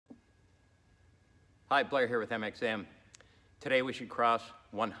Hi, Blair here with MXM. Today we should cross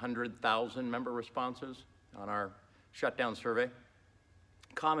 100,000 member responses on our shutdown survey.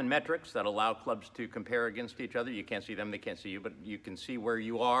 Common metrics that allow clubs to compare against each other. You can't see them, they can't see you, but you can see where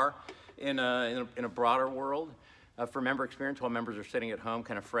you are in a broader world. For member experience, while members are sitting at home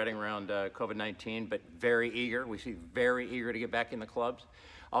kind of fretting around COVID-19, but very eager. We see very eager to get back in the clubs.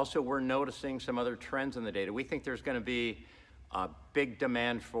 Also, we're noticing some other trends in the data. We think there's going to be a big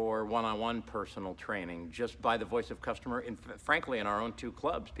demand for one-on-one personal training just by the voice of customer. And frankly, in our own two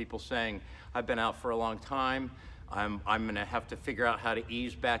clubs, people saying, I've been out for a long time. I'm going to have to figure out how to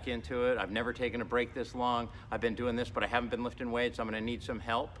ease back into it. I've never taken a break this long. I've been doing this, but I haven't been lifting weights. I'm going to need some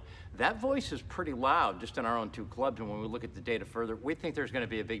help. That voice is pretty loud just in our own two clubs. And when we look at the data further, we think there's going to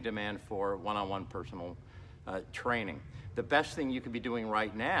be a big demand for one-on-one personal training. The best thing you could be doing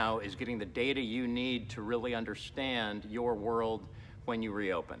right now is getting the data you need to really understand your world when you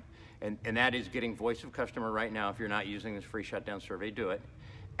reopen. And that is getting voice of customer right now. If you're not using this free shutdown survey, do it.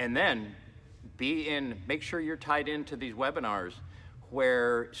 And then make sure you're tied into these webinars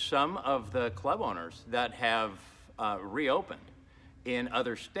where some of the club owners that have reopened in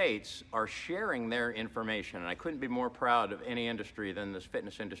other states are sharing their information. And I couldn't be more proud of any industry than this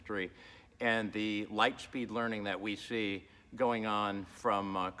fitness industry and the light speed learning that we see going on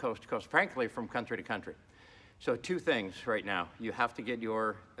from coast to coast, frankly, from country to country. So two things right now. You have to get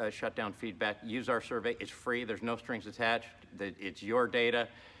your shutdown feedback. Use our survey. It's free. There's no strings attached. It's your data.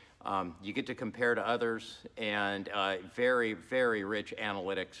 You get to compare to others, and very, very rich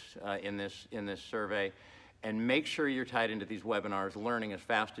analytics in this survey. And make sure you're tied into these webinars, learning as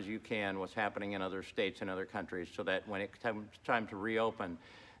fast as you can what's happening in other states and other countries, so that when it's time to reopen,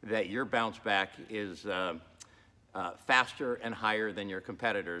 that your bounce back is faster and higher than your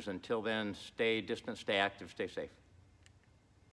competitors. Until then, stay distant, stay active, stay safe.